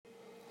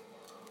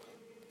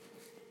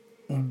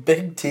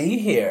Big T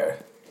here.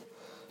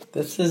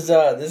 This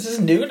is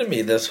new to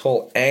me. This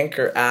whole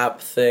Anchor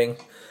app thing.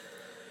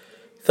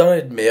 Thought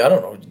I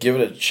don't know, give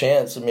it a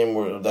chance. I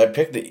mean, I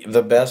picked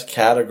the best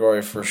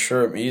category for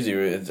sure. Easy.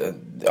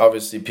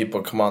 Obviously,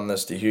 people come on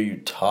this to hear you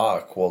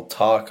talk. We'll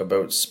talk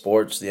about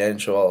sports, the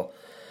NHL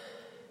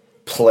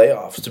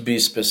playoffs. To be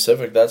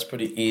specific, that's a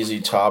pretty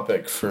easy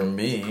topic for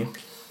me.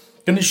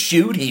 Gonna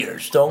shoot here.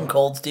 Stone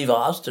Cold Steve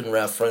Austin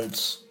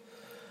reference.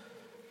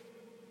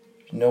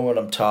 You know what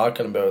I'm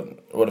talking about.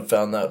 Would have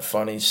found that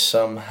funny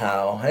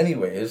somehow.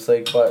 Anyways,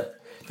 but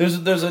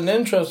there's an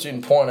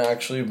interesting point.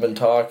 Actually, I've been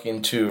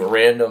talking to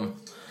random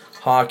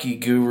hockey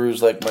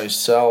gurus like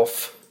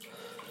myself.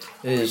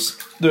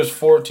 There's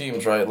 4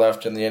 teams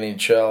left in the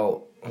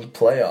NHL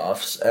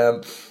playoffs,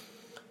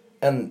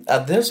 and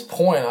at this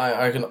point,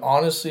 I can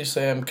honestly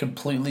say I'm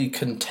completely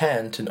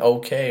content and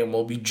okay, and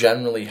will be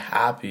generally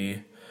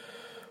happy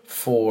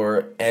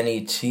for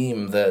any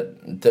team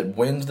that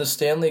wins the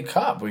Stanley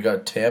Cup. We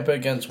got Tampa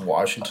against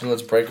Washington.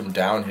 Let's break them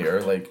down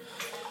here.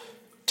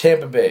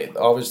 Tampa Bay,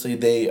 obviously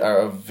they are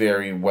a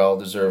very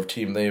well-deserved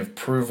team. They have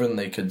proven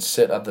they could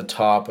sit at the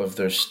top of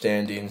their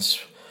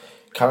standings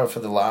kind of for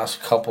the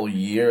last couple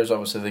years.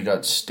 Obviously they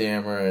got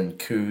Stammer and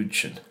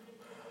Cooch and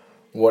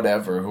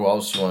whatever. Who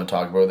else you want to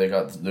talk about?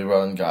 They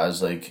run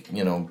guys like,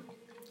 McDonough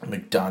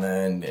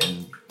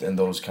and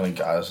those kind of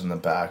guys in the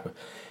back. But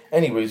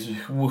anyways,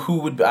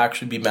 who would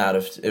actually be mad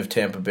if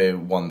Tampa Bay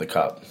won the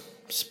Cup?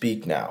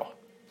 Speak now.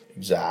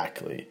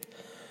 Exactly.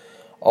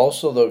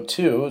 Also, though,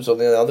 too, so on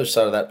the other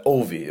side of that,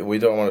 Ovi. We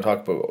don't want to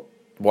talk about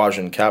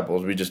Washington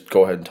Capitals. We just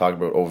go ahead and talk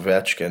about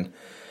Ovechkin.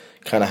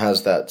 Kind of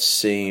has that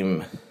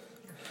same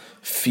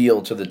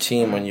feel to the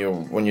team when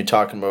you're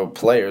talking about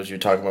players. You're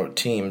talking about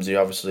teams. You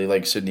obviously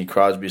like Sidney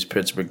Crosby's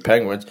Pittsburgh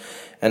Penguins.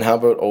 And how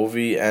about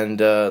Ovi and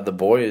the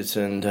boys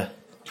in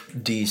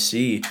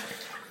D.C.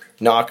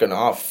 knocking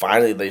off?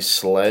 Finally, they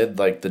sled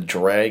like the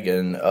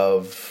dragon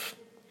of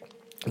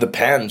the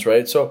Pens,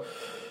 right? So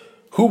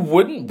who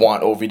wouldn't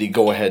want Ovi to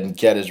go ahead and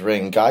get his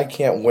ring? Guy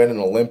can't win an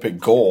Olympic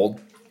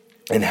gold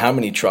in how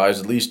many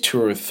tries? At least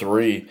 2 or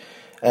 3.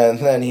 And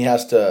then he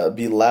has to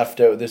be left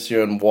out this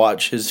year and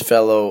watch his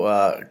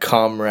fellow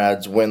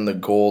comrades win the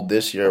gold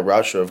this year.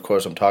 Russia, of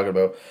course, I'm talking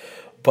about.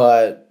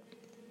 But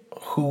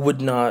who would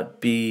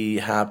not be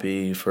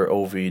happy for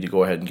Ovi to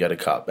go ahead and get a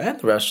cup? And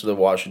the rest of the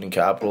Washington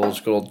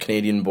Capitals, good old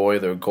Canadian boy,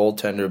 their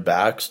goaltender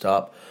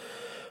backstop,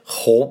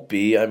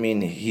 Holtby. I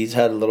mean, he's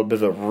had a little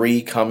bit of a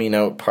re-coming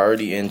out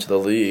party into the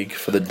league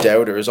for the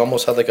doubters.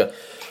 Almost had like a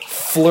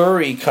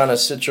Fleury kind of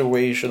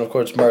situation. Of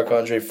course,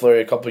 Marc-Andre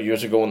Fleury a couple of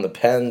years ago when the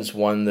Pens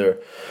won their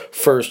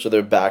first of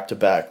their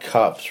back-to-back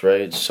cups,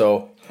 right?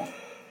 So,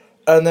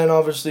 and then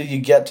obviously you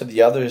get to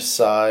the other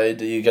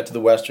side, you get to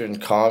the Western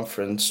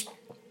Conference,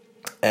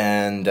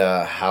 and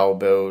how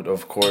about,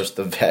 of course,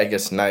 the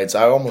Vegas Knights?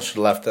 I almost should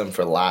have left them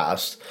for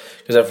last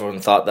because everyone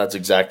thought that's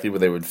exactly where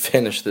they would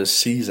finish this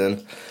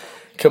season.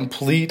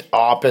 Complete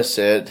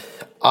opposite.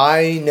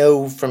 I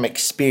know from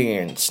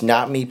experience,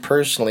 not me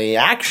personally,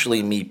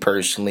 actually me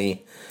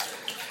personally,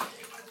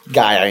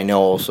 guy I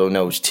know also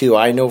knows too.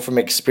 I know from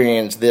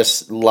experience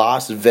this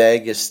Las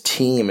Vegas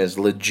team is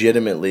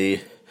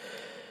legitimately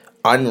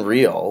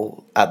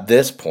unreal at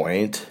this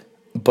point.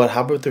 But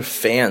how about their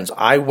fans?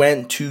 I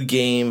went to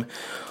game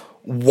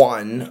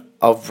 1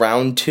 of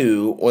round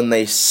 2 when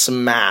they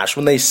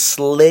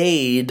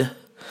slayed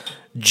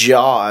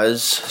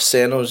Jaws,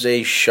 San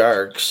Jose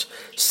Sharks,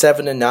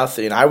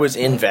 7-0. I was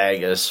in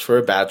Vegas for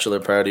a bachelor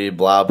party,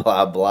 blah,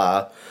 blah,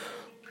 blah.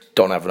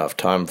 Don't have enough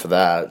time for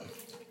that.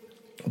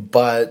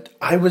 But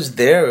I was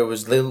there. It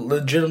was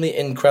legitimately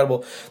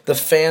incredible. The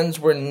fans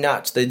were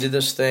nuts. They did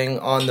this thing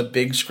on the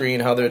big screen,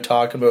 how they're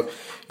talking about,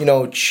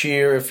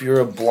 cheer if you're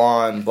a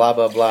blonde, blah,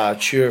 blah, blah.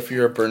 Cheer if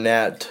you're a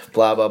brunette,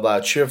 blah, blah,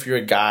 blah. Cheer if you're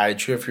a guy.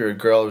 Cheer if you're a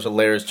girl. It was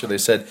hilarious, too. They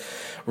said,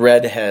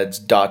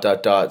 redheads, ...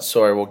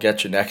 Sorry, we'll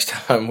get you next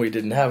time. We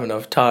didn't have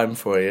enough time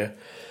for you.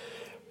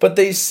 But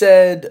they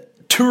said,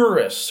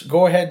 tourists,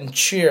 go ahead and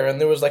cheer.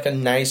 And there was like a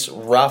nice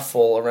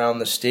ruffle around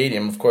the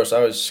stadium. Of course,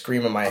 I was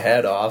screaming my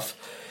head off.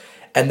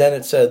 And then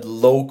it said,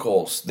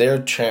 locals, their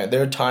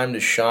time to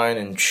shine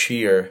and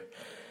cheer.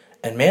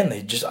 And man,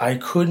 I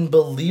couldn't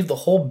believe the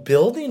whole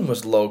building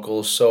was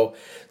locals. So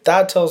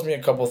that tells me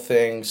a couple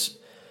things.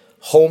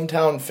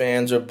 Hometown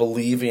fans are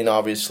believing,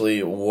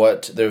 obviously,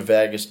 what their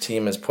Vegas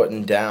team is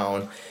putting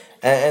down,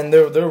 and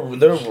they're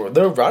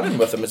running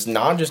with them. It's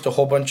not just a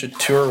whole bunch of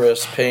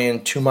tourists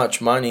paying too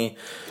much money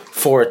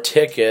for a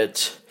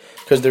ticket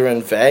because they're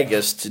in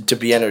Vegas to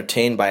be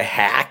entertained by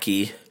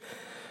hockey.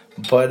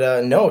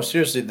 But no,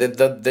 seriously,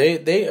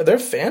 their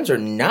fans are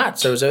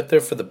nuts. I was out there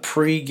for the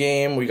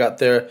pregame. We got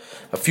there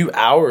a few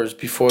hours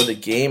before the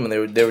game, and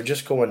they were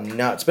just going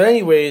nuts. But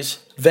anyways,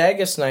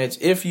 Vegas Knights,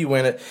 if you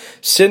win it,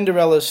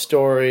 Cinderella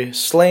story,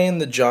 slaying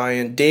the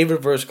giant,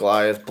 David versus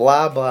Goliath,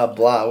 blah, blah,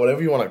 blah,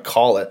 whatever you want to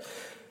call it.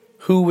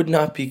 Who would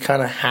not be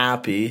kind of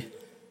happy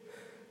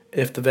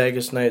if the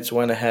Vegas Knights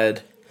went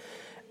ahead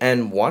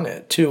and won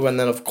it, too? And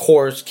then, of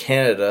course,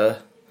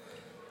 Canada,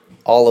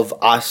 all of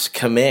us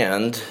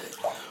command,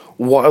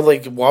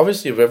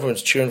 obviously, if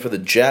everyone's cheering for the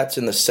Jets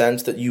in the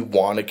sense that you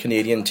want a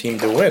Canadian team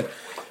to win,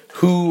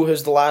 who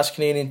is the last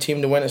Canadian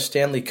team to win a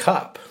Stanley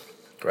Cup,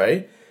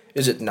 right?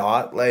 Is it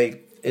not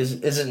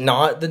is it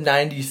not the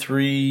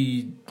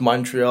 93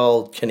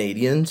 Montreal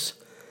Canadiens?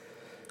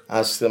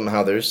 Ask them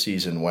how their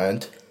season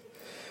went.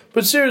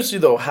 But seriously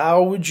though,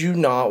 how would you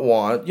not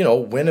want,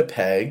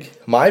 Winnipeg?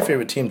 My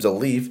favorite team's the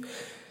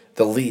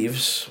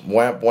Leafs.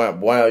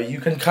 Wow. You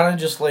can kind of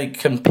just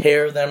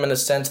compare them in a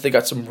sense. They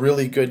got some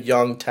really good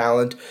young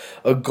talent.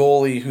 A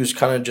goalie who's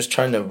kind of just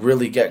trying to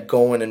really get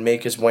going and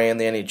make his way in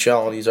the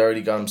NHL, and he's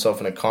already got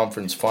himself in a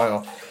conference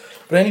final.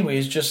 But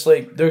anyways, just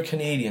they're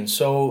Canadian.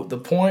 So the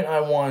point I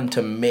wanted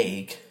to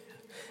make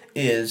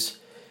is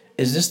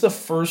this the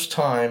first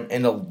time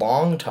in a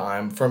long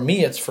time, for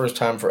me it's first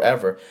time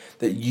forever,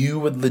 that you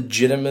would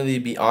legitimately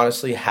be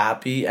honestly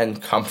happy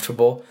and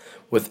comfortable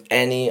with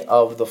any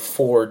of the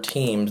 4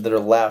 teams that are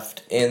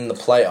left in the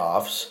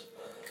playoffs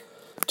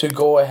to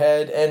go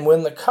ahead and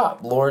win the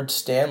cup? Lord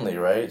Stanley,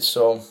 right?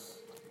 So,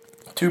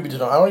 to be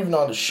done, I don't even know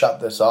how to shut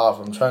this off.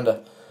 I'm trying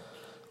to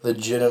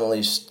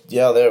legitimately...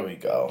 Yeah, there we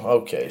go.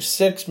 Okay,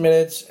 6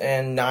 minutes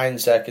and 9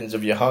 seconds.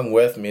 If you hung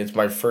with me, it's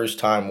my first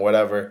time,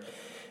 whatever.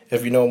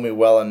 If you know me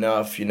well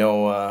enough,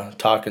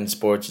 talking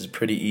sports is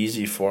pretty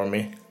easy for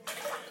me.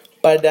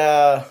 But,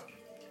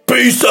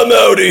 peace, I'm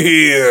out of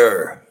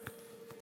here!